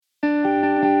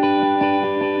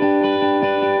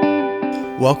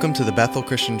Welcome to the Bethel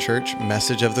Christian Church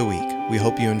Message of the Week. We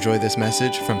hope you enjoy this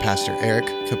message from Pastor Eric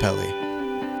Capelli.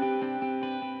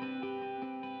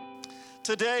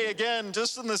 Today, again,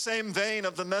 just in the same vein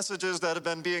of the messages that have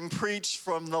been being preached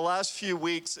from the last few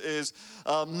weeks, is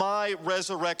my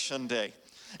Resurrection Day.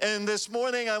 And this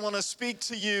morning, I want to speak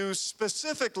to you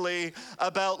specifically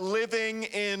about living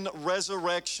in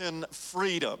resurrection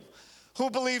freedom. Who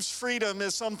believes freedom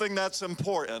is something that's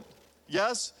important?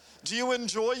 Yes? Do you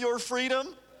enjoy your freedom?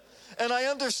 And I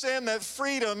understand that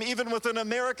freedom, even within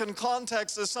American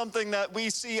context, is something that we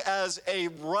see as a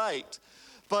right.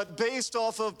 But based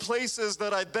off of places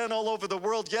that I've been all over the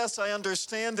world, yes, I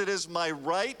understand it is my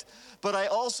right, but I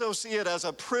also see it as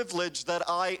a privilege that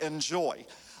I enjoy.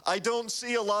 I don't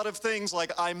see a lot of things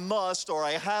like I must or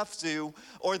I have to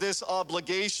or this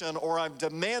obligation or I'm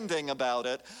demanding about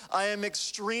it. I am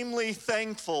extremely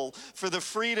thankful for the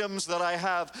freedoms that I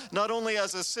have, not only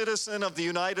as a citizen of the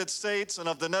United States and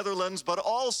of the Netherlands, but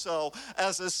also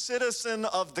as a citizen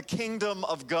of the kingdom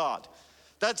of God.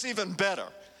 That's even better.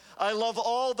 I love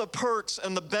all the perks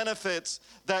and the benefits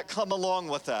that come along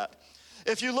with that.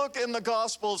 If you look in the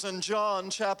Gospels in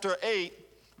John chapter 8,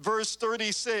 verse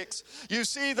 36, you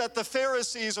see that the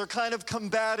Pharisees are kind of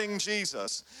combating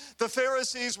Jesus. The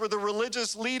Pharisees were the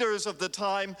religious leaders of the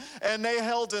time, and they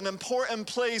held an important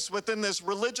place within this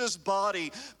religious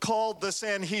body called the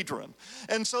Sanhedrin.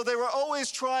 And so they were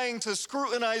always trying to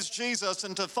scrutinize Jesus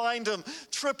and to find him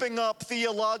tripping up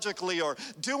theologically or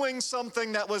doing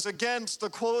something that was against the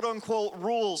quote-unquote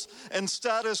rules and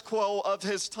status quo of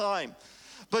his time.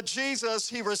 But Jesus,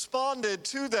 he responded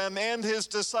to them and his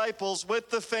disciples with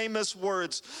the famous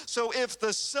words, "So if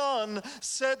the Son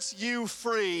sets you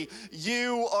free,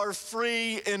 you are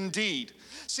free indeed."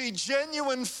 See,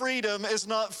 genuine freedom is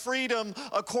not freedom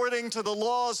according to the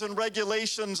laws and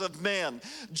regulations of man.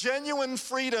 Genuine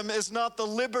freedom is not the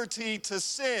liberty to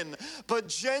sin, but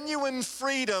genuine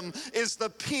freedom is the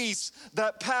peace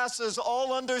that passes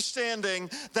all understanding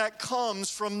that comes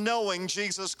from knowing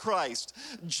Jesus Christ.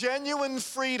 Genuine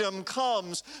freedom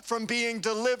comes from being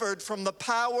delivered from the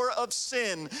power of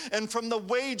sin and from the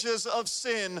wages of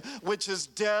sin, which is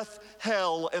death,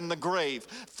 hell, and the grave.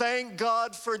 Thank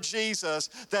God for Jesus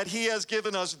that he has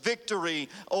given us victory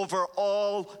over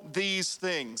all these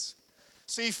things.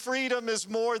 See, freedom is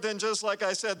more than just, like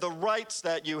I said, the rights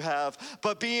that you have,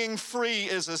 but being free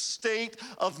is a state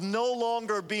of no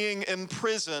longer being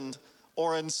imprisoned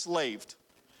or enslaved.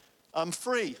 I'm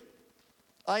free.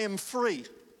 I am free.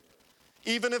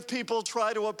 Even if people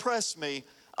try to oppress me,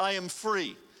 I am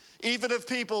free. Even if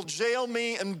people jail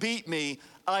me and beat me,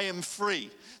 I am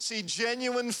free. See,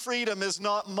 genuine freedom is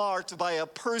not marked by a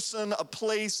person, a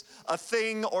place, a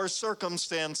thing, or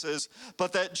circumstances,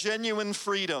 but that genuine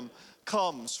freedom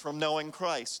comes from knowing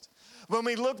Christ. When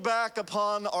we look back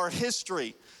upon our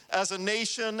history as a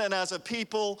nation and as a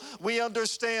people, we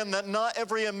understand that not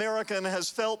every American has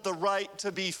felt the right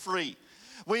to be free.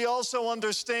 We also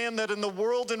understand that in the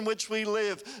world in which we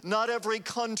live, not every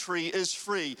country is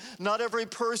free. Not every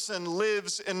person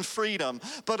lives in freedom.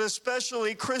 But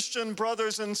especially Christian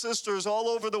brothers and sisters all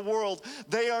over the world,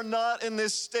 they are not in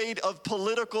this state of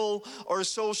political or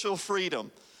social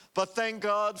freedom. But thank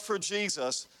God for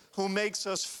Jesus, who makes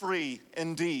us free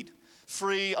indeed,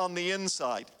 free on the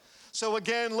inside. So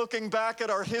again, looking back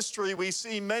at our history, we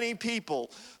see many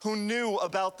people who knew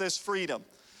about this freedom.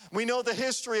 We know the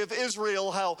history of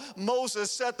Israel, how Moses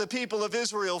set the people of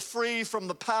Israel free from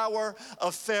the power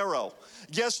of Pharaoh.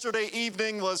 Yesterday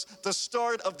evening was the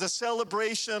start of the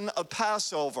celebration of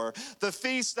Passover, the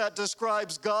feast that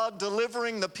describes God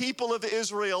delivering the people of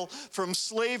Israel from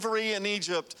slavery in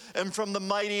Egypt and from the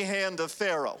mighty hand of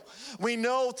Pharaoh. We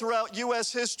know throughout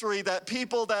U.S. history that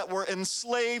people that were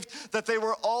enslaved, that they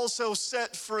were also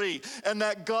set free, and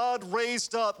that God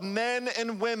raised up men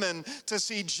and women to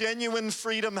see genuine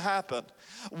freedom happen.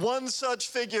 One such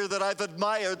figure that I've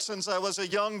admired since I was a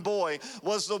young boy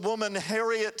was the woman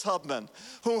Harriet Tubman,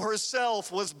 who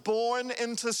herself was born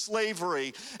into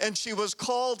slavery, and she was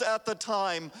called at the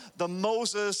time the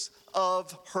Moses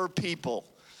of her people.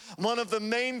 One of the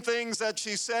main things that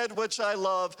she said, which I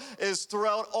love, is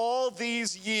throughout all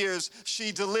these years,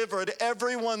 she delivered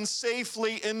everyone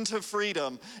safely into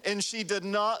freedom, and she did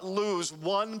not lose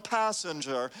one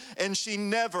passenger, and she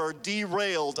never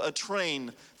derailed a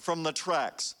train from the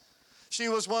tracks. She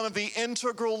was one of the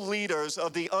integral leaders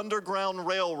of the Underground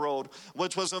Railroad,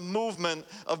 which was a movement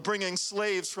of bringing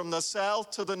slaves from the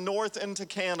South to the North into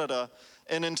Canada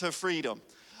and into freedom.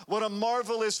 What a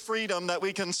marvelous freedom that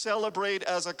we can celebrate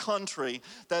as a country,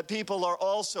 that people are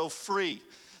also free,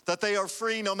 that they are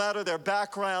free no matter their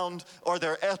background or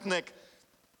their ethnic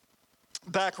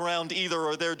background either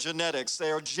or their genetics.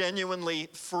 They are genuinely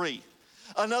free.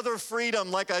 Another freedom,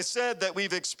 like I said, that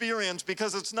we've experienced,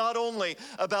 because it's not only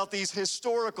about these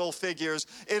historical figures,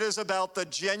 it is about the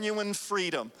genuine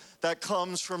freedom that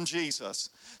comes from Jesus.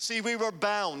 See, we were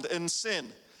bound in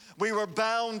sin. We were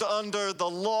bound under the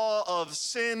law of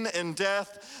sin and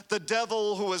death, the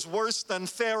devil who is worse than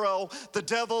Pharaoh, the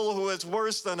devil who is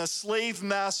worse than a slave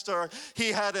master.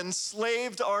 He had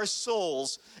enslaved our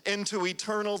souls into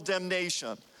eternal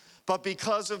damnation. But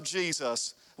because of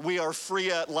Jesus, we are free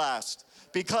at last.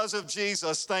 Because of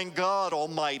Jesus, thank God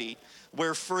Almighty,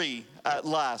 we're free at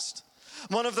last.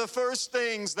 One of the first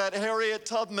things that Harriet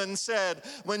Tubman said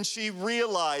when she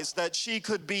realized that she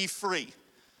could be free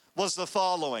was the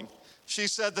following. She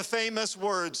said the famous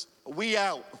words, "We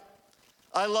out."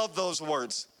 I love those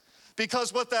words,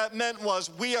 because what that meant was,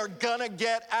 we are gonna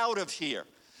get out of here.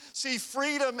 See,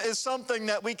 freedom is something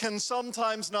that we can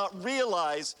sometimes not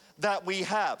realize that we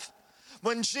have.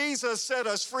 When Jesus set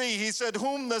us free, he said,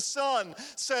 "Whom the Son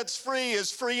sets free is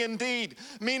free indeed."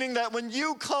 Meaning that when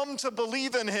you come to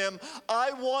believe in him,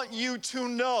 I want you to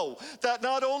know that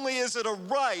not only is it a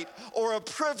right or a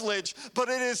privilege, but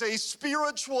it is a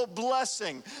spiritual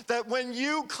blessing that when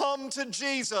you come to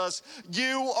Jesus,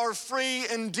 you are free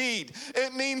indeed.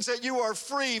 It means that you are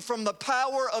free from the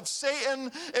power of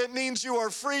Satan. It means you are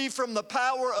free from the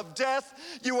power of death.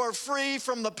 You are free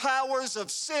from the powers of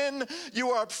sin.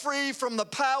 You are free from the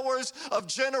powers of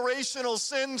generational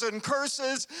sins and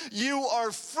curses. You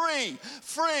are free,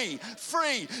 free,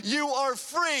 free. You are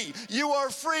free. You are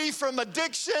free from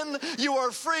addiction. You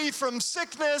are free from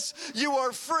sickness. You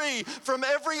are free from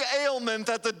every ailment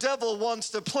that the devil wants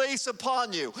to place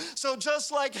upon you. So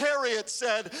just like Harriet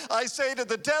said, I say to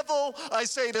the devil, I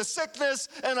say to sickness,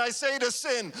 and I say to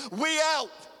sin, we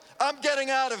out. I'm getting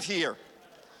out of here.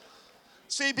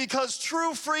 See, because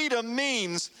true freedom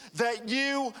means that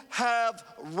you have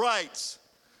rights.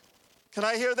 Can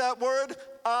I hear that word?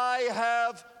 I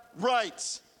have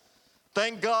rights.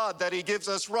 Thank God that he gives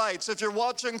us rights. If you're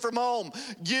watching from home,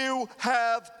 you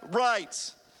have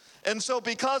rights. And so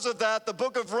because of that, the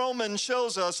book of Romans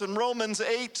shows us in Romans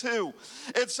 8:2,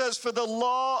 it says, "For the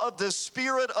law of the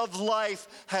Spirit of life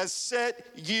has set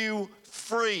you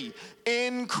free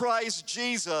in Christ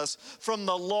Jesus from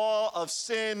the law of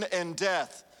sin and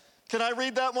death." Can I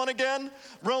read that one again?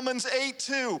 Romans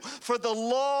 8:2, "For the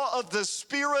law of the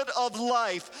Spirit of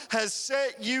life has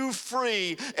set you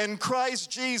free in Christ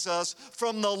Jesus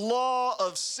from the law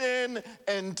of sin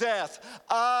and death."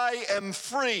 I am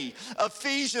free.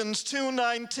 Ephesians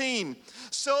 2:19,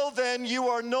 "So then you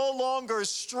are no longer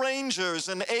strangers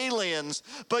and aliens,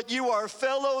 but you are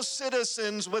fellow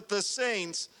citizens with the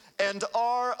saints and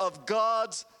are of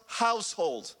God's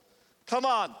household." Come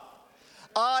on.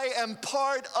 I am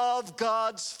part of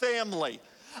God's family.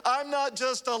 I'm not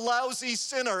just a lousy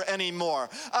sinner anymore.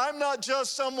 I'm not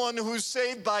just someone who's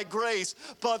saved by grace,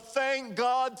 but thank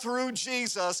God through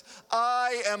Jesus,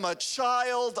 I am a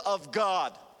child of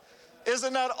God.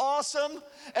 Isn't that awesome?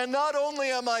 And not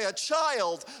only am I a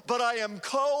child, but I am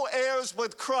co-heirs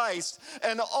with Christ,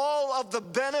 and all of the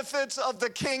benefits of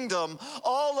the kingdom,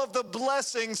 all of the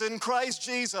blessings in Christ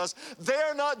Jesus,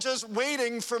 they're not just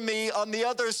waiting for me on the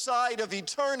other side of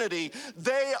eternity.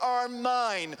 They are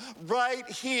mine right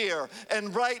here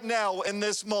and right now in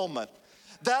this moment.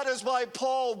 That is why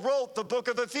Paul wrote the book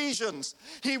of Ephesians.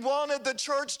 He wanted the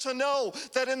church to know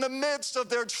that in the midst of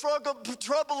their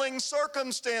troubling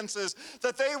circumstances,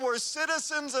 that they were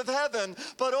citizens of heaven,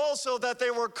 but also that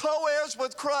they were co-heirs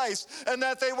with Christ and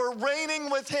that they were reigning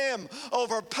with him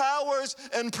over powers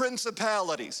and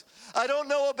principalities. I don't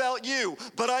know about you,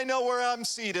 but I know where I'm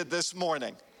seated this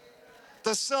morning.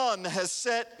 The Son has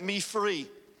set me free.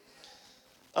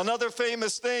 Another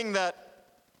famous thing that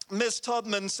Miss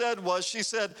Tubman said was, she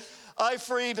said, I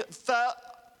freed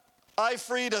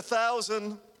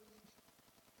 1,000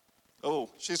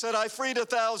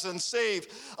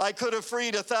 saved. I could have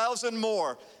freed 1,000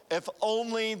 more if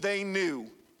only they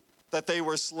knew that they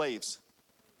were slaves.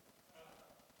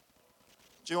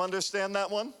 Do you understand that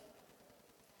one?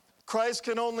 Christ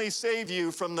can only save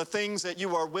you from the things that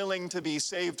you are willing to be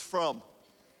saved from.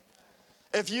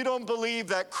 If you don't believe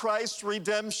that Christ's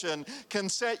redemption can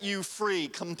set you free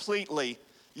completely,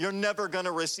 you're never going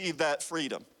to receive that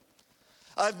freedom.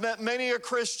 I've met many a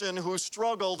Christian who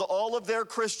struggled all of their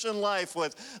Christian life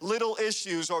with little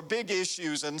issues or big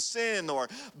issues and sin or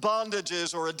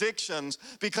bondages or addictions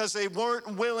because they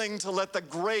weren't willing to let the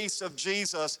grace of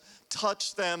Jesus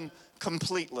touch them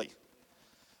completely.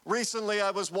 Recently,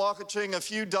 I was watching a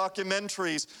few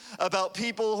documentaries about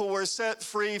people who were set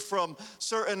free from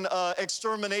certain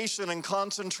extermination and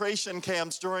concentration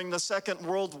camps during the Second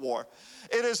World War.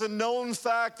 It is a known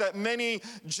fact that many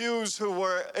Jews who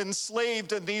were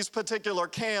enslaved in these particular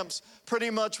camps,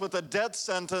 pretty much with a death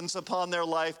sentence upon their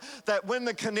life, that when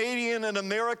the Canadian and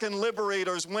American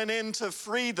liberators went in to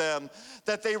free them,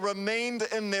 that they remained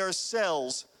in their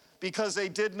cells because they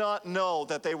did not know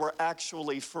that they were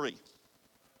actually free.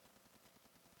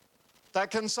 That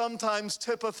can sometimes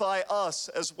typify us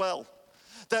as well.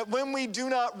 That when we do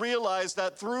not realize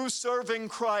that through serving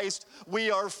Christ,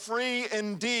 we are free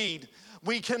indeed,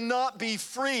 we cannot be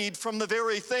freed from the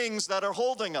very things that are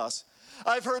holding us.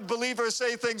 I've heard believers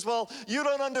say things, well, you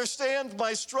don't understand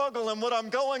my struggle and what I'm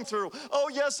going through.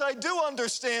 Oh, yes, I do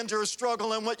understand your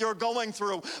struggle and what you're going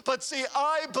through. But see,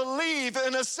 I believe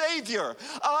in a Savior.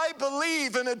 I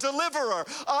believe in a deliverer.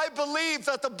 I believe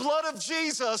that the blood of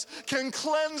Jesus can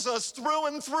cleanse us through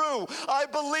and through. I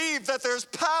believe that there's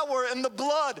power in the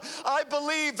blood. I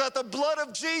believe that the blood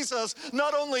of Jesus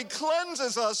not only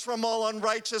cleanses us from all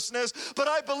unrighteousness, but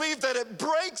I believe that it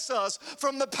breaks us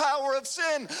from the power of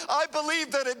sin. I believe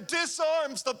that it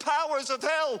disarms the powers of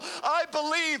hell. I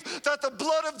believe that the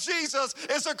blood of Jesus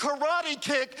is a karate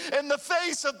kick in the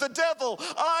face of the devil.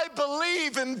 I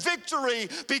believe in victory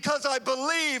because I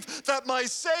believe that my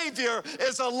Savior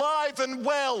is alive and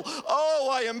well. Oh,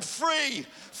 I am free,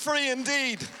 free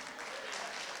indeed.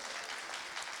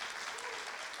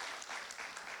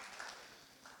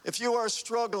 If you are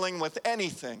struggling with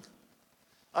anything,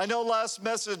 I know last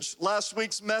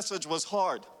week's message was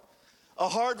hard. A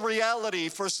hard reality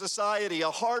for society, a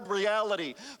hard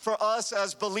reality for us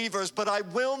as believers, but I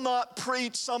will not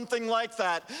preach something like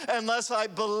that unless I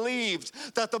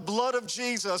believed that the blood of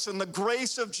Jesus and the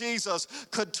grace of Jesus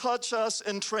could touch us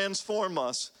and transform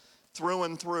us through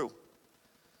and through.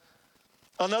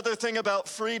 Another thing about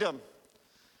freedom,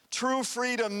 true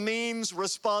freedom means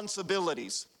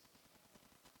responsibilities.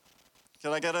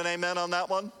 Can I get an amen on that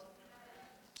one?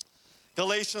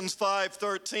 Galatians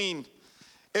 5:13.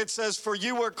 It says, for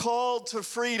you were called to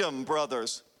freedom,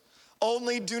 brothers.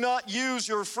 Only do not use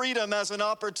your freedom as an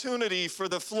opportunity for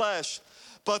the flesh,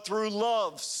 but through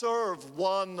love serve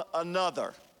one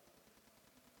another.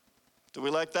 Do we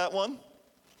like that one?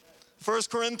 1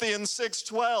 Corinthians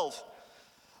 6:12.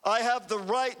 I have the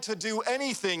right to do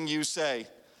anything you say,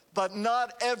 but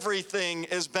not everything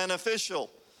is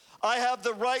beneficial. I have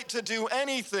the right to do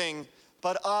anything,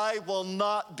 but I will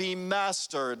not be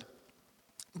mastered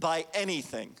by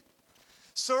anything.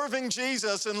 Serving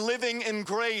Jesus and living in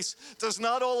grace does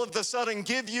not all of a sudden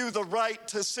give you the right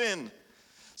to sin.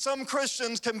 Some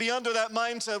Christians can be under that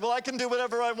mindset, well, I can do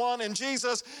whatever I want, and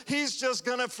Jesus, he's just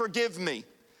gonna forgive me.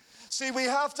 See, we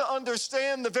have to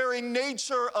understand the very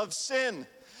nature of sin.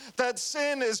 That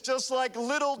sin is just like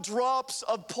little drops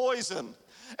of poison.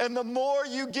 And the more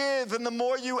you give and the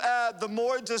more you add, the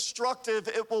more destructive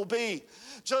it will be.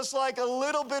 Just like a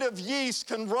little bit of yeast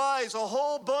can rise a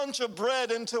whole bunch of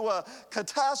bread into a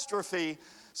catastrophe,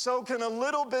 so can a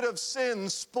little bit of sin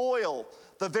spoil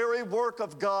the very work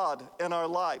of God in our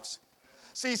lives.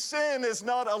 See, sin is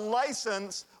not a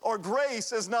license, or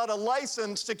grace is not a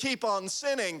license to keep on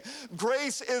sinning.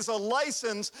 Grace is a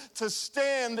license to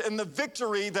stand in the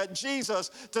victory that Jesus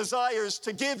desires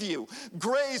to give you.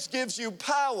 Grace gives you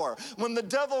power. When the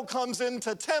devil comes in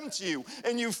to tempt you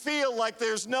and you feel like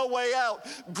there's no way out,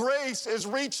 grace is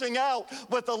reaching out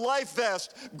with a life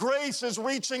vest. Grace is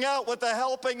reaching out with a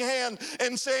helping hand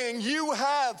and saying, you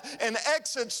have an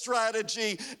exit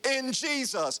strategy in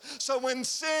Jesus. So when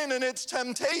sin and its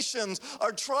temptations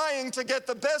are trying to get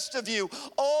the best of you,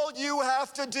 all you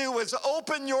have to do is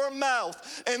open your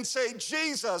mouth and say,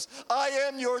 Jesus, I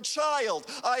am your child.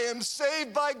 I am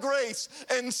saved by grace,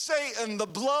 and Satan, the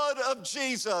blood of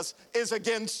Jesus, is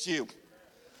against you.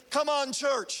 Come on,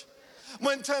 church.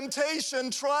 When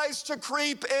temptation tries to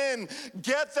creep in,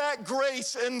 get that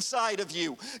grace inside of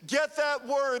you. Get that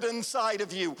word inside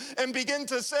of you and begin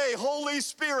to say, Holy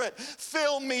Spirit,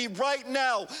 fill me right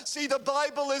now. See, the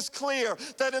Bible is clear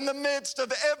that in the midst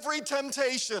of every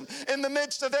temptation, in the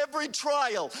midst of every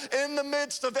trial, in the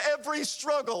midst of every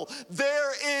struggle,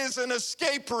 there is an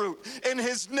escape route, and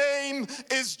his name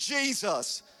is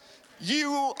Jesus.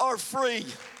 You are free.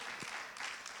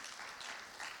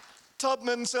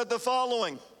 Tubman said the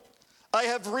following, I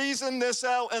have reasoned this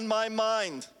out in my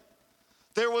mind.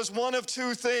 There was one of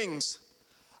two things.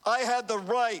 I had the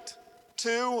right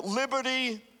to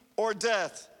liberty or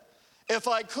death. If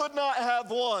I could not have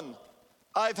one,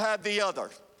 I've had the other.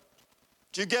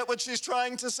 Do you get what she's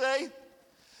trying to say?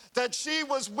 that she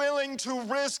was willing to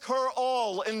risk her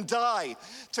all and die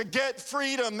to get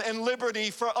freedom and liberty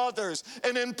for others.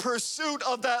 And in pursuit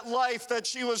of that life that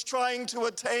she was trying to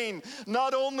attain,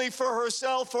 not only for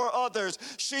herself or others,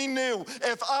 she knew,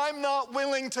 if I'm not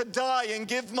willing to die and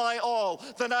give my all,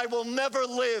 then I will never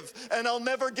live and I'll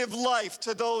never give life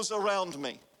to those around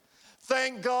me.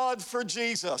 Thank God for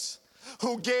Jesus,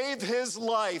 who gave his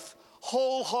life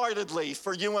wholeheartedly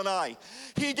for you and I.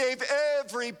 He gave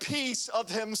every piece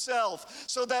of himself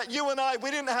so that you and I,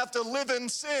 we didn't have to live in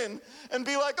sin and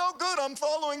be like, oh good, I'm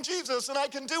following Jesus and I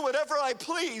can do whatever I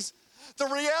please. The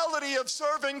reality of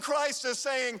serving Christ is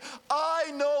saying,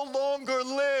 I no longer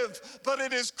live, but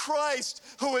it is Christ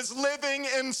who is living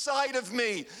inside of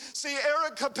me. See,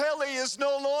 Eric Capelli is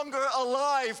no longer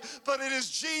alive, but it is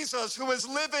Jesus who is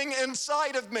living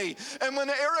inside of me. And when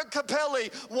Eric Capelli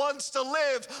wants to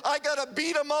live, I got to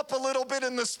beat him up a little bit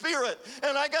in the spirit,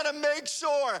 and I got to make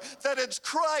sure that it's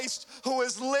Christ who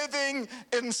is living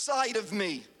inside of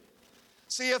me.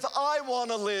 See, if I want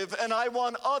to live and I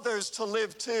want others to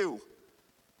live too,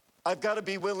 I've got to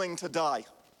be willing to die.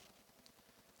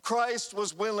 Christ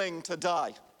was willing to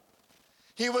die.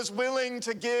 He was willing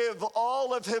to give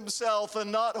all of himself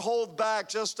and not hold back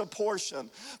just a portion,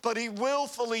 but he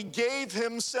willfully gave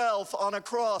himself on a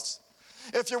cross.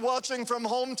 If you're watching from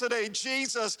home today,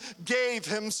 Jesus gave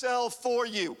himself for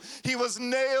you. He was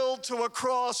nailed to a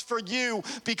cross for you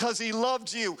because he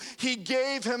loved you. He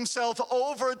gave himself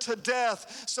over to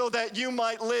death so that you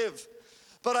might live.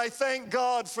 But I thank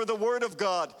God for the Word of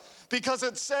God, because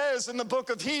it says in the book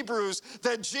of Hebrews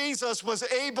that Jesus was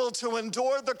able to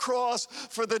endure the cross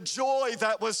for the joy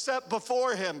that was set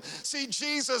before him. See,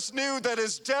 Jesus knew that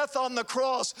his death on the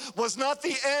cross was not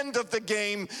the end of the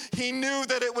game. He knew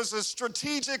that it was a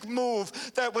strategic move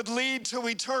that would lead to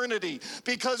eternity,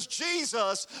 because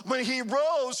Jesus, when he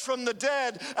rose from the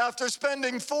dead after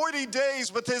spending 40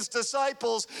 days with his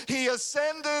disciples, he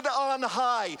ascended on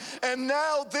high. And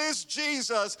now this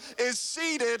Jesus is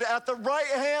seated at the right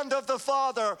hand of the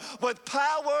Father with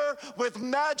power, with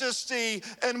majesty,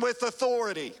 and with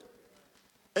authority.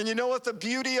 And you know what the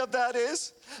beauty of that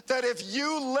is? That if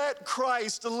you let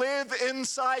Christ live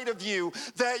inside of you,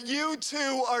 that you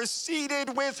too are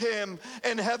seated with him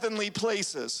in heavenly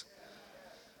places.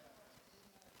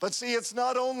 But see, it's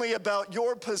not only about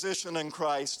your position in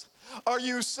Christ. Are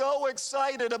you so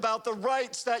excited about the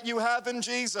rights that you have in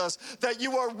Jesus that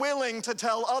you are willing to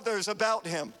tell others about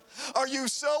him? Are you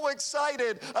so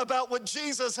excited about what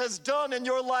Jesus has done in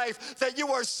your life that you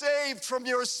are saved from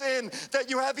your sin, that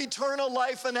you have eternal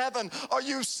life in heaven? Are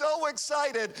you so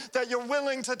excited that you're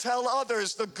willing to tell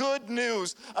others the good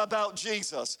news about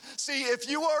Jesus? See, if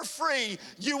you are free,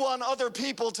 you want other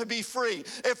people to be free.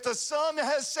 If the Son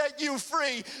has set you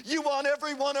free, you want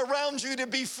everyone around you to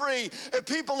be free. If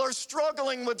people are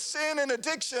struggling with sin and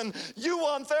addiction, you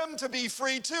want them to be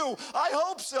free too. I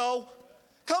hope so.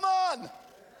 Come on.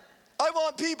 I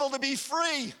want people to be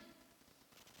free,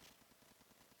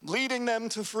 leading them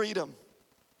to freedom.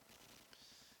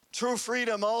 True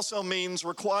freedom also means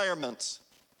requirements.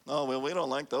 Oh, well, we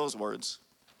don't like those words.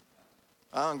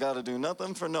 I don't got to do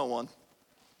nothing for no one.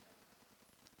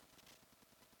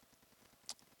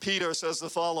 Peter says the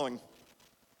following,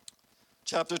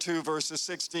 chapter 2, verses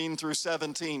 16 through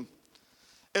 17.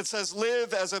 It says,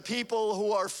 live as a people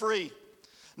who are free,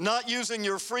 not using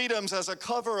your freedoms as a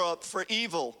cover-up for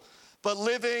evil, but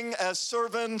living as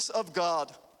servants of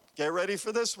God. Get ready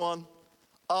for this one.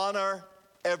 Honor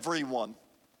everyone.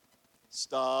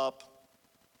 Stop.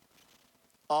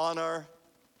 Honor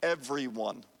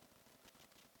everyone.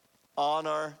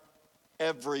 Honor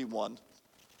everyone.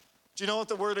 Do you know what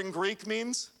the word in Greek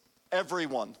means?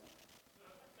 Everyone.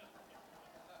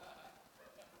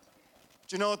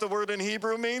 Do you know what the word in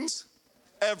Hebrew means?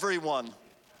 Everyone.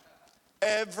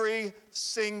 Every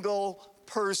single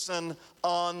person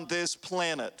on this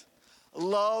planet.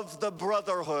 Love the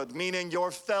brotherhood, meaning your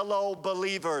fellow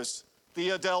believers,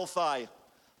 the Adelphi.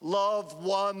 Love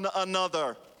one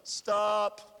another.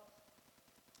 Stop.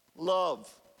 Love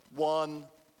one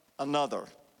another.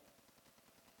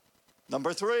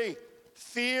 Number 3,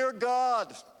 fear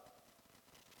God.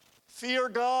 Fear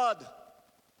God.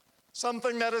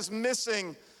 Something that is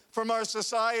missing from our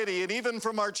society and even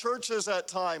from our churches at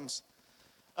times.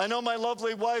 I know my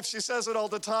lovely wife, she says it all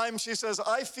the time. She says,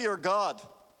 I fear God.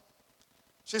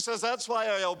 She says, that's why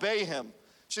I obey him.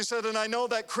 She said, and I know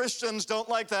that Christians don't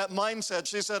like that mindset.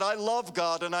 She said, I love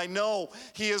God and I know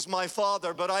He is my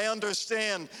Father, but I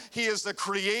understand He is the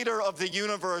creator of the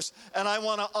universe and I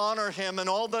want to honor Him in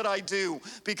all that I do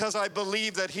because I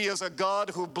believe that He is a God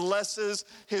who blesses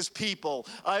His people.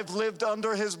 I've lived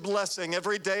under His blessing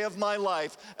every day of my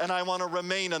life and I want to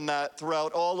remain in that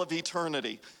throughout all of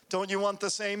eternity. Don't you want the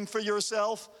same for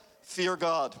yourself? Fear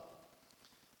God.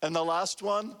 And the last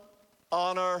one,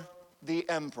 honor the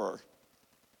emperor.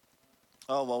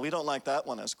 Oh, well, we don't like that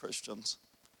one as Christians.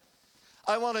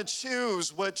 I want to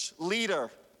choose which leader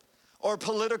or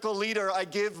political leader I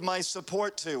give my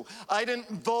support to. I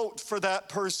didn't vote for that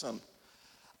person.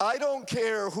 I don't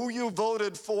care who you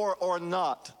voted for or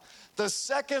not. The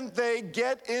second they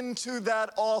get into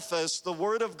that office, the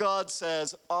Word of God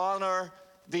says, honor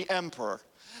the emperor.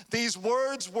 These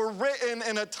words were written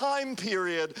in a time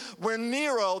period where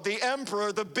Nero, the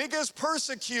emperor, the biggest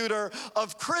persecutor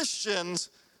of Christians,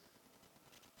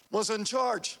 was in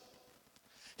charge.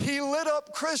 He lit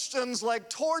up Christians like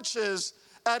torches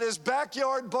at his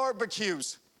backyard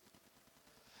barbecues.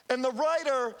 And the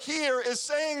writer here is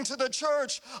saying to the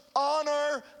church,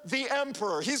 honor the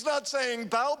emperor. He's not saying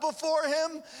bow before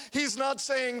him. He's not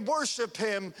saying worship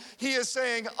him. He is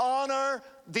saying honor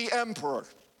the emperor.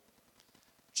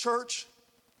 Church,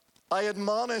 I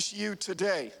admonish you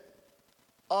today,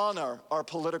 honor our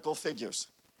political figures.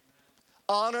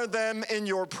 Honor them in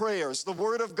your prayers. The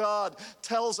Word of God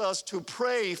tells us to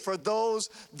pray for those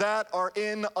that are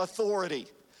in authority.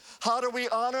 How do we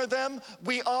honor them?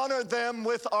 We honor them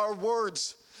with our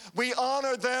words. We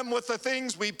honor them with the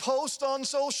things we post on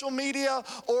social media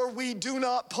or we do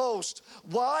not post.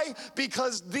 Why?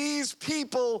 Because these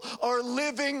people are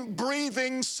living,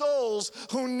 breathing souls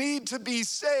who need to be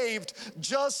saved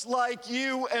just like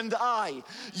you and I.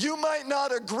 You might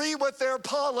not agree with their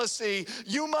policy.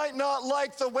 You might not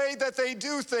like the way that they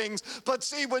do things. But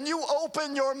see, when you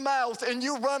open your mouth and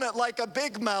you run it like a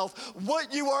big mouth,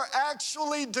 what you are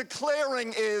actually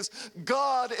declaring is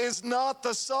God is not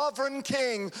the sovereign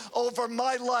king over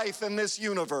my life in this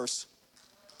universe.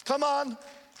 Come on.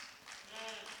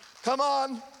 Come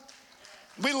on.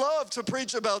 We love to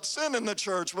preach about sin in the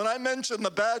church. When I mention the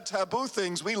bad taboo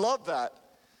things, we love that.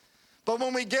 But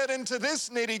when we get into this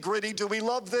nitty-gritty, do we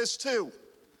love this too?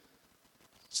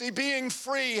 See, being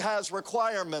free has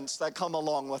requirements that come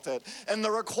along with it. And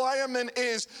the requirement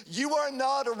is you are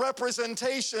not a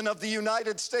representation of the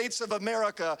United States of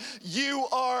America. You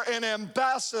are an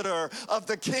ambassador of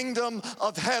the kingdom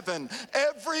of heaven.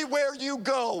 Everywhere you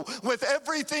go, with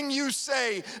everything you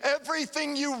say,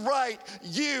 everything you write,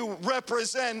 you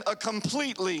represent a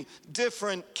completely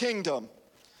different kingdom.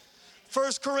 1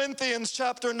 Corinthians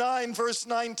chapter 9, verse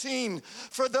 19,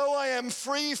 for though I am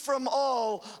free from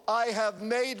all, I have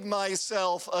made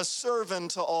myself a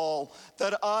servant to all,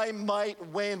 that I might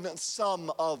win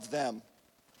some of them.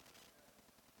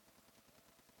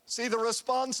 See, the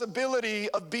responsibility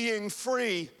of being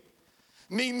free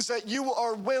means that you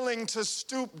are willing to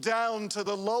stoop down to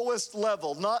the lowest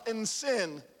level, not in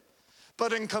sin,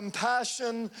 but in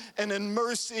compassion and in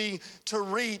mercy to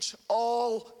reach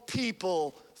all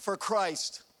people for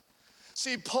Christ.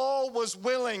 See, Paul was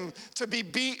willing to be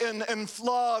beaten and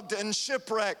flogged and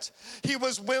shipwrecked. He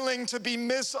was willing to be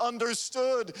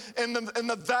misunderstood in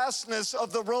the vastness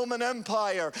of the Roman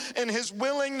Empire. And his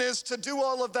willingness to do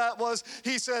all of that was,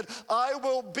 he said, I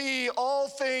will be all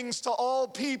things to all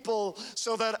people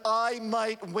so that I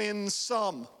might win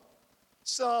some.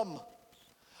 Some.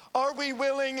 Are we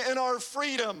willing in our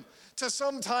freedom to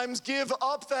sometimes give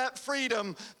up that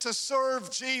freedom to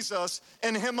serve Jesus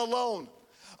and Him alone?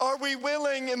 Are we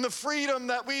willing in the freedom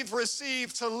that we've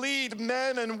received to lead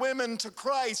men and women to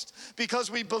Christ because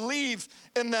we believe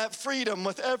in that freedom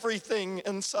with everything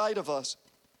inside of us?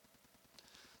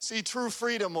 See, true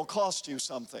freedom will cost you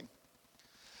something.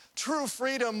 True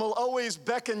freedom will always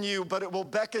beckon you, but it will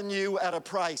beckon you at a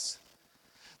price.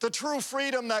 The true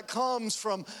freedom that comes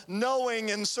from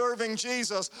knowing and serving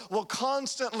Jesus will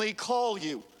constantly call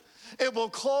you. It will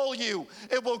call you.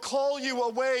 It will call you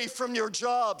away from your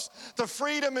jobs. The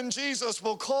freedom in Jesus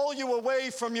will call you away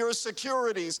from your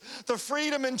securities. The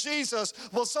freedom in Jesus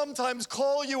will sometimes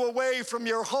call you away from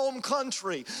your home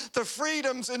country. The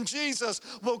freedoms in Jesus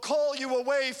will call you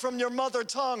away from your mother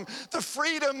tongue. The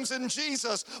freedoms in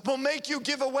Jesus will make you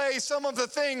give away some of the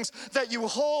things that you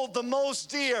hold the most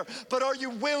dear. But are you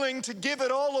willing to give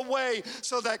it all away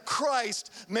so that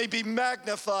Christ may be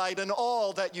magnified in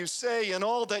all that you say and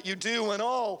all that you do and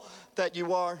all that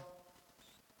you are?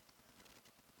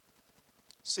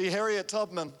 See, Harriet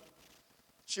Tubman,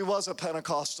 she was a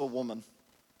Pentecostal woman.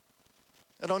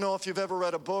 I don't know if you've ever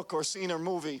read a book or seen her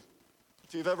movie,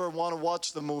 If you've ever want to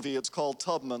watch the movie, it's called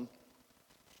Tubman.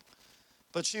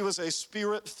 But she was a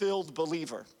spirit-filled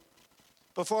believer.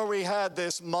 Before we had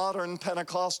this modern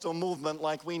Pentecostal movement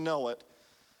like we know it,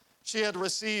 she had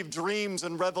received dreams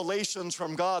and revelations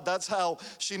from God. That's how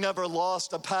she never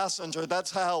lost a passenger.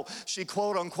 That's how she,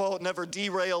 quote unquote, never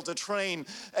derailed a train.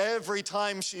 Every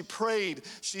time she prayed,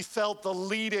 she felt the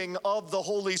leading of the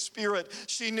Holy Spirit.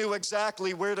 She knew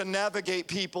exactly where to navigate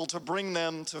people to bring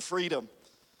them to freedom.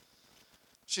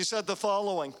 She said the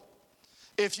following: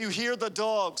 if you hear the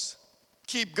dogs,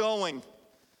 keep going.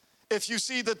 If you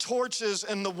see the torches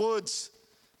in the woods,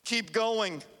 keep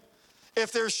going.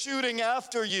 If they're shooting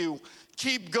after you,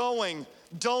 keep going.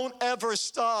 Don't ever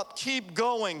stop. Keep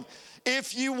going.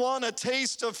 If you want a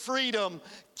taste of freedom,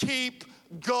 keep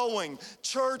going.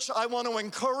 Church, I want to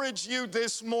encourage you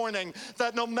this morning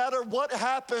that no matter what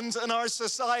happens in our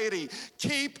society,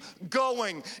 keep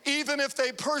going. Even if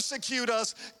they persecute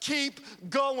us, keep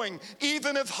going.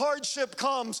 Even if hardship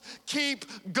comes, keep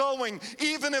going.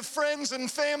 Even if friends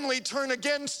and family turn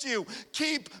against you,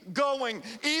 keep going.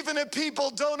 Even if people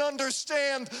don't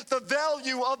understand the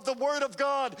value of the Word of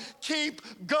God, keep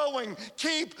going.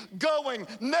 Keep going.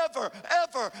 Never,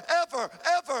 ever, ever,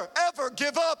 ever, ever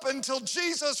give up until Jesus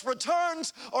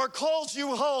returns or calls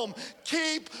you home.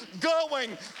 Keep going.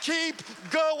 Keep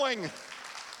going.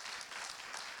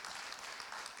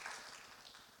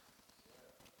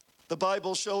 The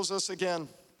Bible shows us again.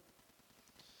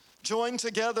 Join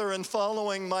together in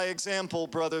following my example,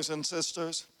 brothers and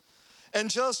sisters. And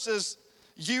just as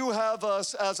you have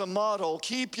us as a model,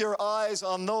 keep your eyes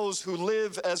on those who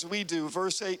live as we do.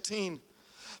 Verse 18.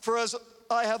 For as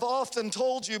I have often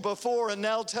told you before and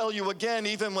now tell you again,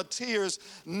 even with tears,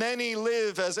 many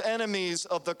live as enemies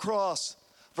of the cross.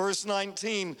 Verse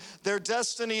 19, their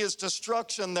destiny is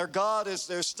destruction, their God is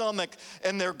their stomach,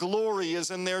 and their glory is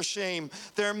in their shame.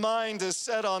 Their mind is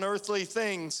set on earthly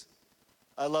things.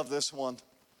 I love this one.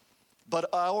 But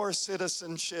our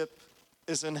citizenship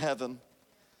is in heaven.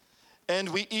 And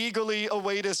we eagerly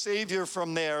await a Savior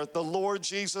from there, the Lord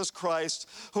Jesus Christ,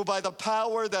 who by the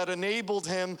power that enabled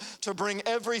him to bring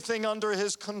everything under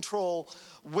his control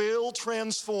will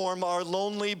transform our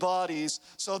lonely bodies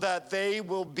so that they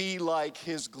will be like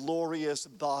his glorious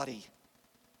body.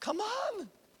 Come on.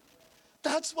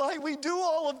 That's why we do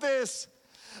all of this.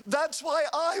 That's why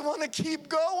I want to keep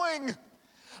going.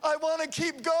 I want to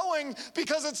keep going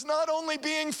because it's not only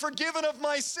being forgiven of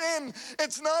my sin,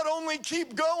 it's not only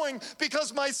keep going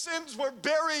because my sins were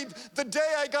buried the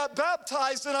day I got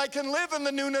baptized and I can live in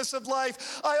the newness of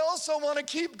life. I also want to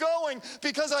keep going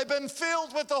because I've been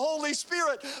filled with the Holy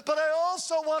Spirit, but I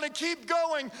also want to keep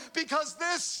going because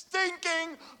this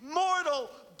stinking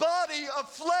mortal body of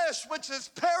flesh, which is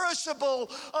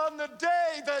perishable, on the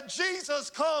day that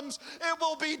Jesus comes, it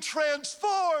will be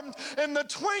transformed in the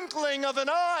twinkling of an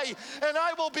eye, and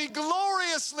I will be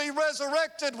gloriously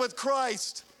resurrected with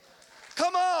Christ.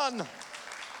 Come on.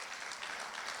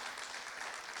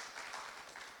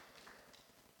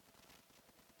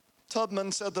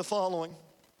 Tubman said the following.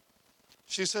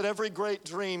 She said, every great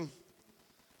dream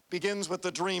begins with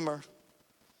the dreamer.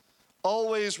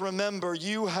 Always remember,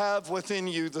 you have within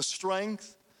you the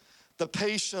strength, the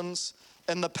patience,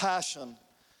 and the passion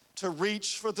to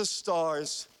reach for the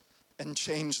stars and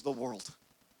change the world.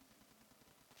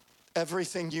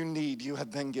 Everything you need, you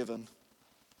have been given.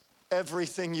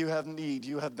 Everything you need,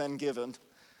 you have been given.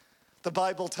 The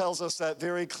Bible tells us that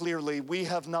very clearly. We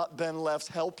have not been left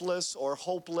helpless or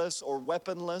hopeless or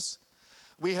weaponless.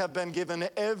 We have been given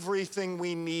everything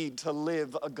we need to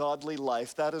live a godly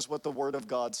life. That is what the Word of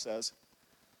God says.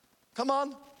 Come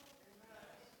on.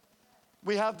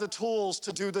 We have the tools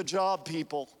to do the job,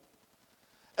 people.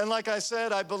 And like I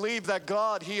said, I believe that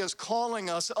God, He is calling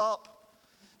us up.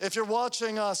 If you're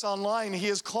watching us online, He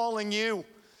is calling you.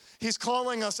 He's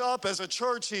calling us up as a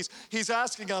church. He's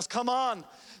asking us, come on.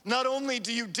 Not only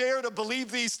do you dare to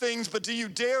believe these things, but do you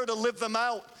dare to live them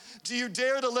out? Do you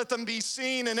dare to let them be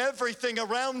seen in everything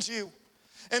around you?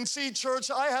 And see, church,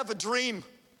 I have a dream.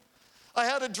 I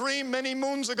had a dream many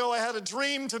moons ago. I had a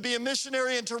dream to be a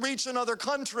missionary and to reach another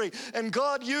country. And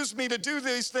God used me to do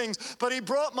these things. But He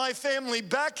brought my family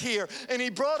back here. And He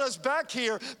brought us back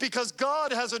here because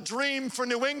God has a dream for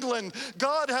New England.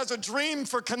 God has a dream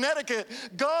for Connecticut.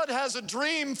 God has a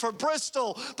dream for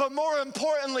Bristol. But more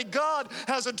importantly, God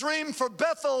has a dream for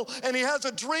Bethel. And He has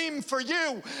a dream for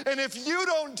you. And if you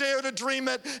don't dare to dream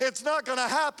it, it's not going to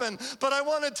happen. But I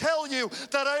want to tell you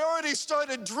that I already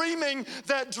started dreaming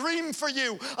that dream for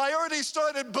you. I already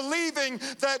started believing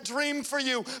that dream for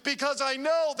you because I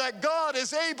know that God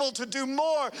is able to do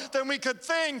more than we could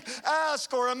think,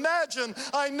 ask, or imagine.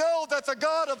 I know that the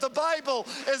God of the Bible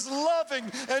is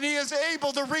loving and he is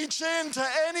able to reach into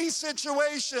any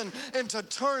situation and to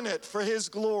turn it for his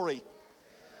glory.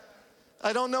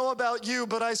 I don't know about you,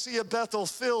 but I see a Bethel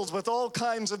filled with all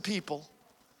kinds of people.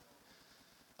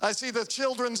 I see the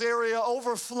children's area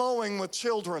overflowing with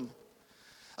children.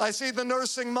 I see the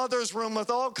nursing mother's room with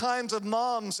all kinds of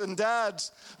moms and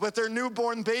dads with their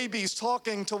newborn babies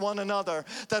talking to one another,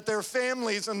 that their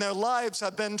families and their lives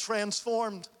have been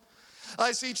transformed.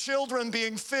 I see children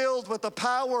being filled with the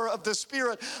power of the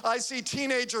Spirit. I see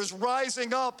teenagers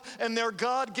rising up in their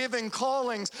God-given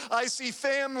callings. I see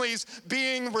families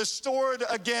being restored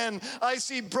again. I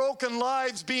see broken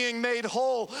lives being made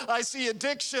whole. I see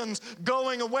addictions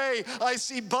going away. I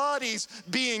see bodies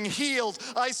being healed.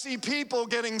 I see people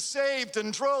getting saved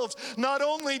in droves. Not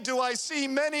only do I see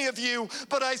many of you,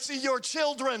 but I see your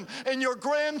children and your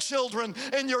grandchildren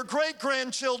and your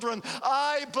great-grandchildren.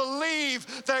 I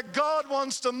believe that God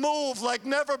wants to move like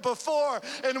never before.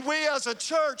 And we as a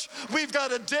church, we've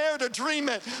got to dare to dream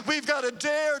it. We've got to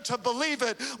dare to believe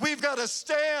it. We've got to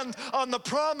stand on the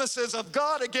promises of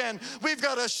God again. We've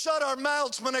got to shut our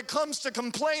mouths when it comes to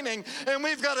complaining. And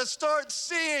we've got to start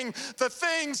seeing the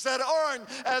things that aren't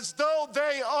as though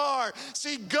they are.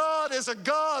 See, God is a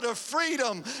God of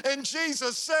freedom. And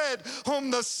Jesus said, whom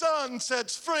the Son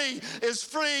sets free is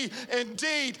free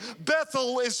indeed.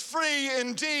 Bethel is free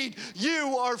indeed.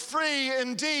 You are free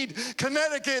indeed.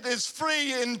 Connecticut is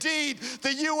free indeed.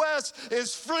 The U.S.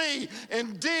 is free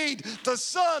indeed. The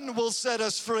Son will set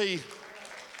us free.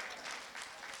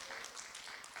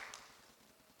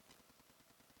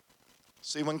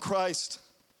 See, when Christ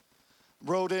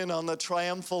rode in on the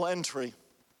triumphal entry,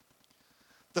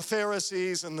 the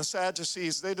Pharisees and the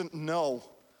Sadducees, they didn't know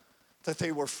that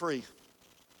they were free.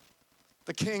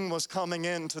 The king was coming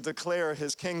in to declare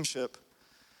his kingship.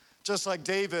 Just like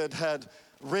David had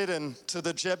ridden to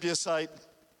the Jebusite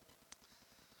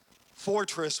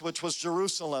fortress, which was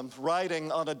Jerusalem,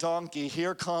 riding on a donkey.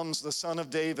 Here comes the Son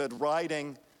of David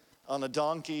riding on a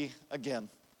donkey again.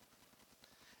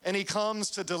 And he comes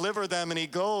to deliver them, and he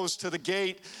goes to the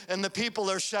gate, and the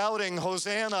people are shouting,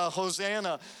 Hosanna,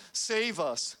 Hosanna, save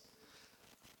us.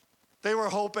 They were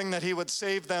hoping that he would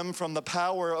save them from the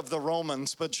power of the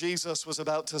Romans, but Jesus was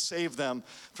about to save them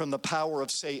from the power of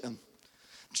Satan.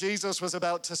 Jesus was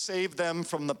about to save them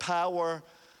from the power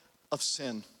of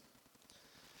sin.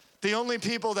 The only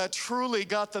people that truly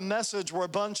got the message were a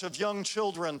bunch of young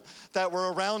children that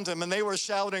were around him, and they were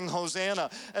shouting, Hosanna.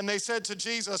 And they said to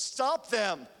Jesus, stop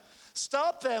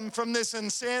them from this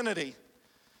insanity.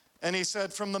 And he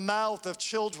said, from the mouth of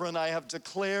children I have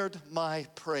declared my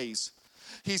praise.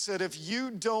 He said, if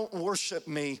you don't worship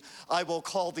me, I will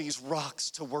call these rocks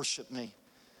to worship me.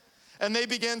 And they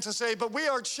began to say, but we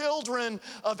are children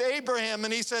of Abraham.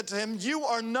 And he said to him, you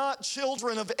are not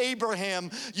children of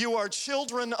Abraham, you are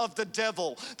children of the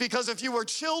devil. Because if you were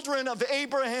children of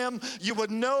Abraham, you would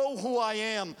know who I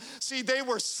am. See, they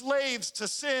were slaves to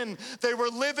sin. They were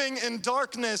living in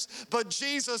darkness, but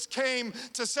Jesus came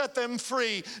to set them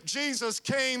free. Jesus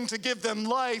came to give them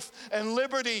life and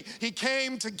liberty. He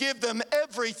came to give them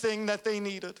everything that they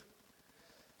needed.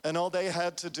 And all they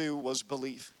had to do was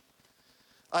believe.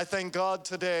 I thank God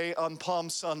today on Palm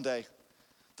Sunday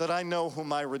that I know who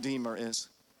my Redeemer is.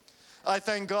 I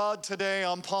thank God today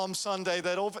on Palm Sunday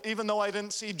that even though I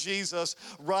didn't see Jesus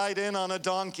ride in on a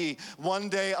donkey, one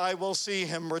day I will see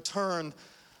him return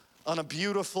on a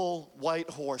beautiful white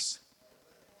horse.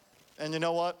 And you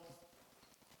know what?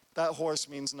 That horse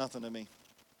means nothing to me.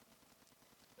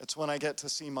 It's when I get to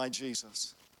see my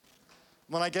Jesus.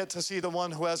 When I get to see the one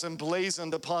who has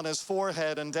emblazoned upon his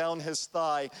forehead and down his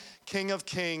thigh, King of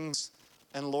Kings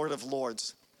and Lord of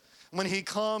Lords. When he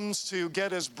comes to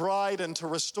get his bride and to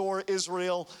restore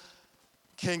Israel,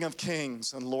 King of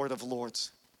Kings and Lord of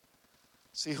Lords.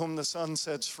 See, whom the Son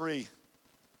sets free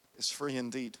is free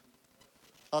indeed.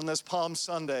 On this Palm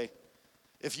Sunday,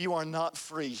 if you are not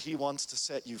free, he wants to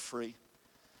set you free.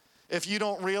 If you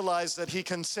don't realize that he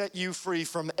can set you free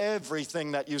from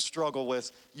everything that you struggle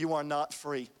with, you are not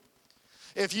free.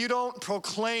 If you don't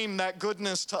proclaim that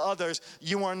goodness to others,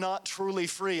 you are not truly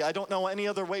free. I don't know any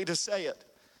other way to say it.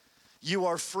 You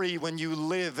are free when you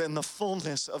live in the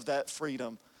fullness of that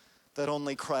freedom that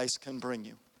only Christ can bring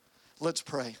you. Let's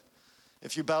pray.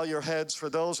 If you bow your heads, for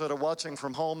those that are watching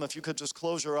from home, if you could just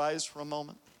close your eyes for a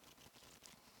moment.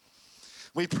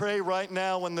 We pray right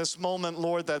now in this moment,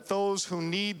 Lord, that those who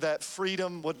need that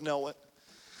freedom would know it.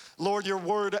 Lord, your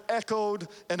word echoed,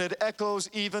 and it echoes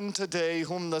even today.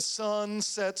 Whom the Son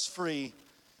sets free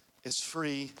is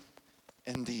free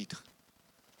indeed.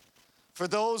 For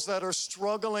those that are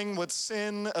struggling with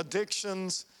sin,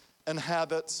 addictions, and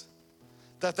habits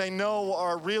that they know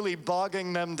are really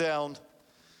bogging them down,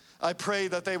 I pray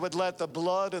that they would let the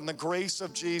blood and the grace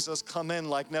of Jesus come in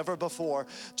like never before.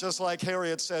 Just like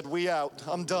Harriet said, we out.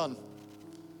 I'm done.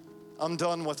 I'm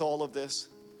done with all of this.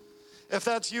 If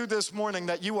that's you this morning,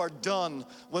 that you are done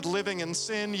with living in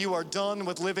sin, you are done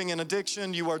with living in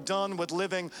addiction, you are done with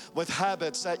living with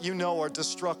habits that you know are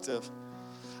destructive,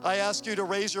 I ask you to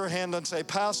raise your hand and say,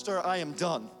 Pastor, I am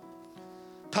done.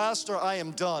 Pastor, I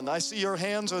am done. I see your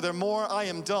hands. Are there more? I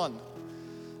am done.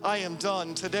 I am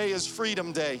done. Today is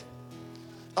Freedom Day.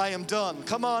 I am done.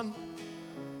 Come on.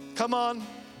 Come on.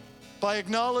 By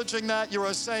acknowledging that, you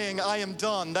are saying, I am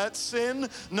done. That sin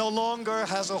no longer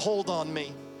has a hold on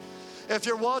me. If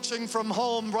you're watching from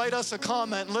home, write us a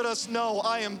comment and let us know,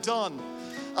 I am done.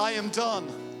 I am done.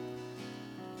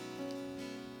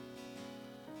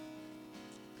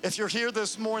 If you're here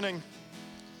this morning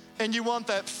and you want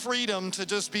that freedom to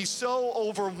just be so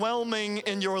overwhelming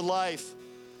in your life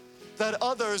that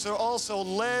others are also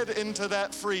led into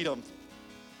that freedom,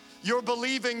 you're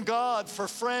believing God for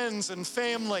friends and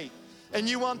family, and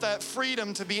you want that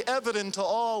freedom to be evident to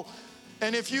all,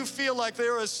 and if you feel like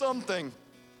there is something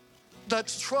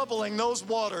that's troubling those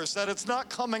waters, that it's not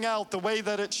coming out the way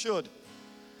that it should,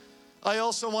 I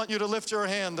also want you to lift your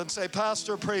hand and say,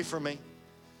 Pastor, pray for me.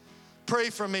 Pray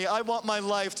for me. I want my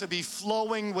life to be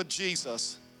flowing with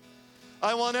Jesus.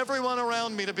 I want everyone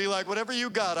around me to be like, whatever you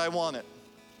got, I want it.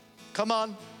 Come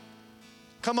on.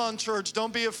 Come on, church.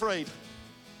 Don't be afraid.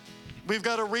 We've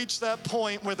got to reach that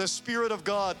point where the Spirit of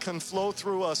God can flow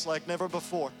through us like never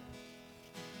before.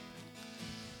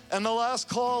 And the last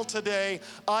call today,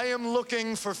 I am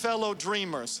looking for fellow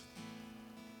dreamers.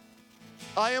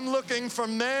 I am looking for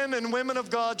men and women of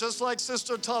God, just like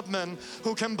Sister Tubman,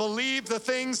 who can believe the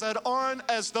things that aren't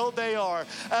as though they are.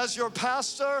 As your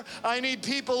pastor, I need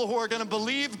people who are going to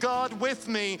believe God with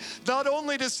me, not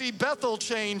only to see Bethel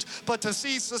change, but to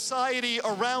see society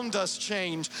around us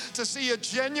change, to see a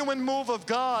genuine move of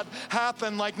God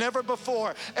happen like never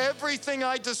before. Everything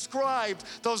I described,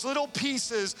 those little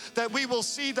pieces, that we will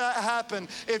see that happen.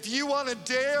 If you want to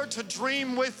dare to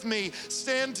dream with me,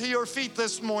 stand to your feet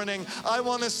this morning. I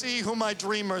want to see who my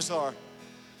dreamers are.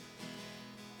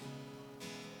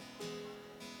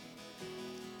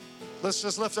 Let's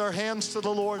just lift our hands to the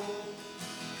Lord.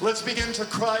 Let's begin to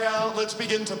cry out. Let's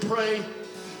begin to pray.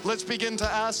 Let's begin to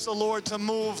ask the Lord to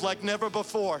move like never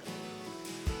before.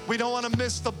 We don't want to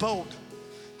miss the boat.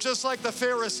 Just like the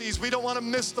Pharisees, we don't want to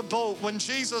miss the boat. When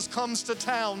Jesus comes to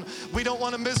town, we don't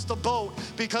want to miss the boat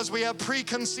because we have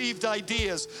preconceived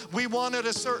ideas. We want it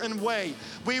a certain way.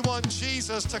 We want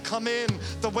Jesus to come in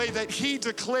the way that He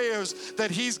declares that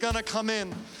He's going to come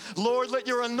in. Lord, let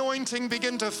your anointing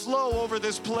begin to flow over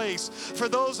this place. For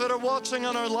those that are watching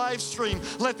on our live stream,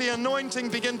 let the anointing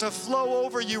begin to flow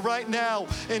over you right now.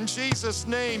 In Jesus'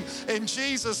 name,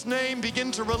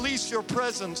 begin to release your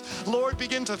presence. Lord,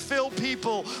 begin to fill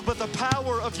people with the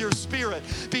power of your Spirit.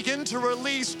 Begin to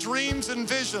release dreams and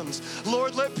visions.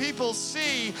 Lord, let people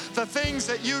see the things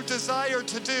that you desire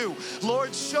to do.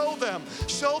 Lord, show them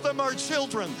our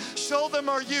children, show them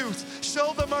our youth,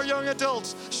 show them our young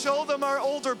adults, show them our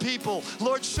older people.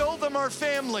 Lord, show them our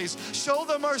families, show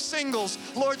them our singles.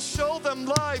 Lord, show them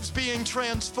lives being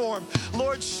transformed.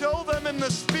 Lord, show them in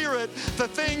the Spirit the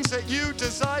things that you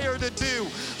desire to do.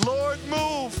 Lord,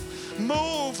 move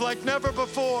like never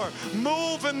before.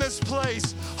 Move in this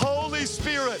place. Holy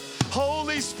Spirit,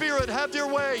 have your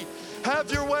way.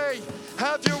 Have your way.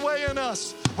 Have your way in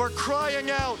us. We're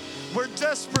crying out. We're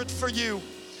desperate for you.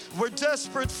 We're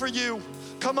desperate for you.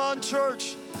 Come on,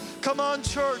 church. Come on,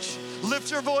 church.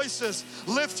 Lift your voices.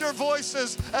 Lift your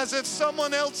voices as if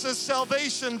someone else's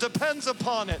salvation depends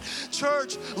upon it.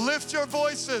 Church, lift your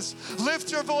voices.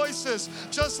 Lift your voices.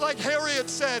 Just like Harriet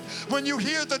said, when you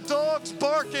hear the dogs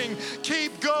barking,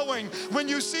 keep going. When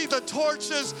you see the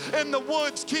torches in the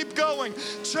woods, keep going.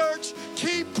 Church,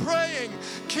 keep praying.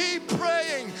 Keep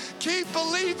praying. Keep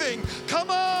believing.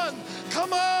 Come on.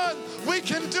 Come on. We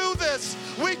can do this.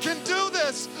 We can do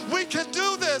this. We can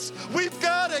do this. We've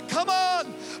got it. Come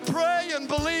on. Pray and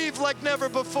believe like never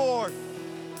before.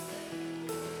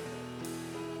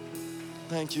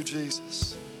 Thank you,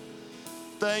 Jesus.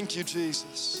 Thank you,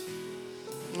 Jesus.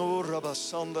 Oh,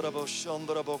 Rabasandra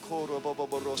Boshandra Bokoro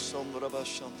Boboro Sandra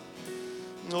Bashanda.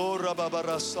 Oh,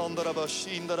 Rababara Sandra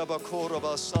Bashindra Bakoro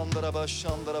Basandra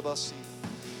Bashandra Basi.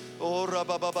 Oh,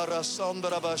 Rababara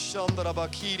Sandra Bashandra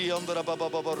Bakiri Andra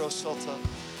Bababaro Sota.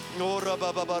 Ora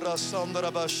babara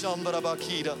sandara bashandara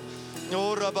bakida.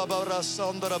 Ora babara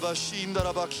sandara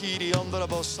bashindara bakidi andara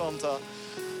bosanta.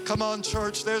 Come on,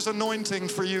 church, there's anointing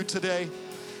for you today.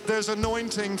 There's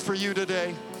anointing for you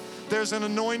today. There's an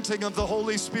anointing of the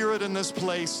Holy Spirit in this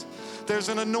place. There's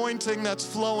an anointing that's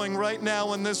flowing right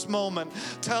now in this moment.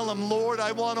 Tell him, Lord,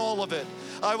 I want all of it.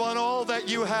 I want all that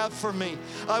you have for me.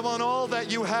 I want all that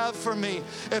you have for me.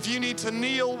 If you need to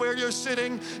kneel where you're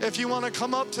sitting, if you want to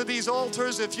come up to these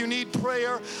altars, if you need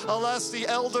prayer, I'll ask the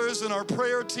elders and our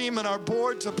prayer team and our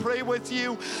board to pray with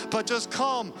you. But just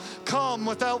come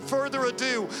without further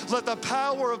ado. Let the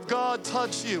power of God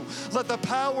touch you. Let the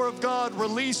power of God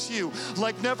release you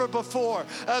like never before.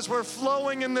 As we're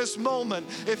flowing in this moment,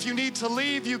 if you need to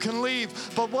leave, you can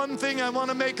leave. But one thing I want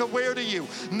to make aware to you,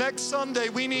 next Sunday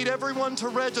we need everyone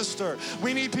to register.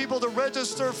 We need people to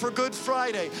register for Good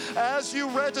Friday. As you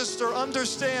register,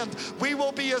 understand, we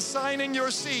will be assigning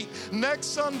your seat next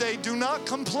Sunday. Do not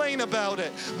complain about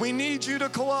it. We need you to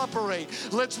cooperate.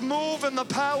 Let's move in the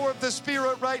power of the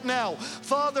Spirit right now.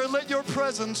 Father, let your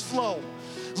presence flow.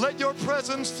 Let your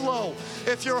presence flow.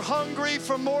 If you're hungry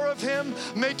for more of him,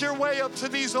 make your way up to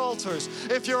these altars.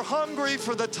 If you're hungry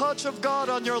for the touch of God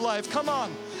on your life, come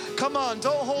on. Come on,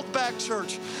 don't hold back,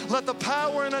 church. Let the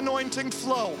power and anointing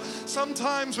flow.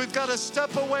 Sometimes we've got to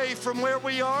step away from where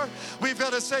we are. We've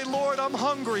got to say, Lord, I'm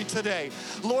hungry today.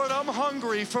 Lord, I'm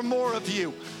hungry for more of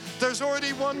you. There's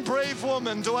already one brave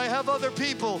woman. Do I have other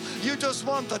people? You just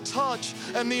want the touch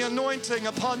and the anointing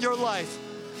upon your life.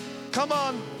 Come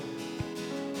on.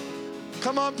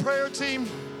 Come on, prayer team.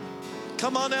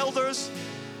 Come on, elders.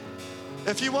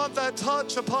 If you want that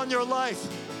touch upon your life,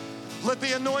 let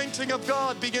the anointing of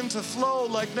God begin to flow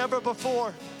like never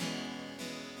before.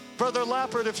 Brother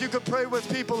Lappert, if you could pray with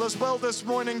people as well this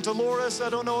morning. Dolores,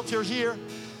 I don't know if you're here.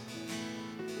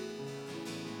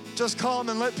 Just come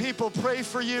and let people pray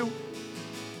for you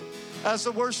as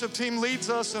the worship team leads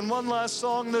us in one last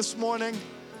song this morning.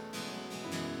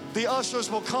 The ushers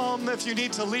will come. If you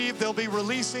need to leave, they'll be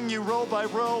releasing you row by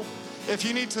row. If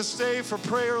you need to stay for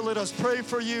prayer, let us pray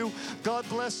for you. God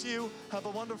bless you. Have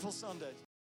a wonderful Sunday.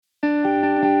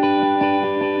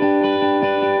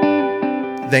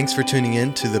 Thanks for tuning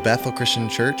in to the Bethel Christian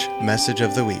Church Message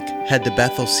of the Week. Head to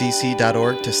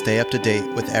bethelcc.org to stay up to date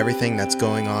with everything that's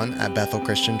going on at Bethel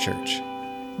Christian Church.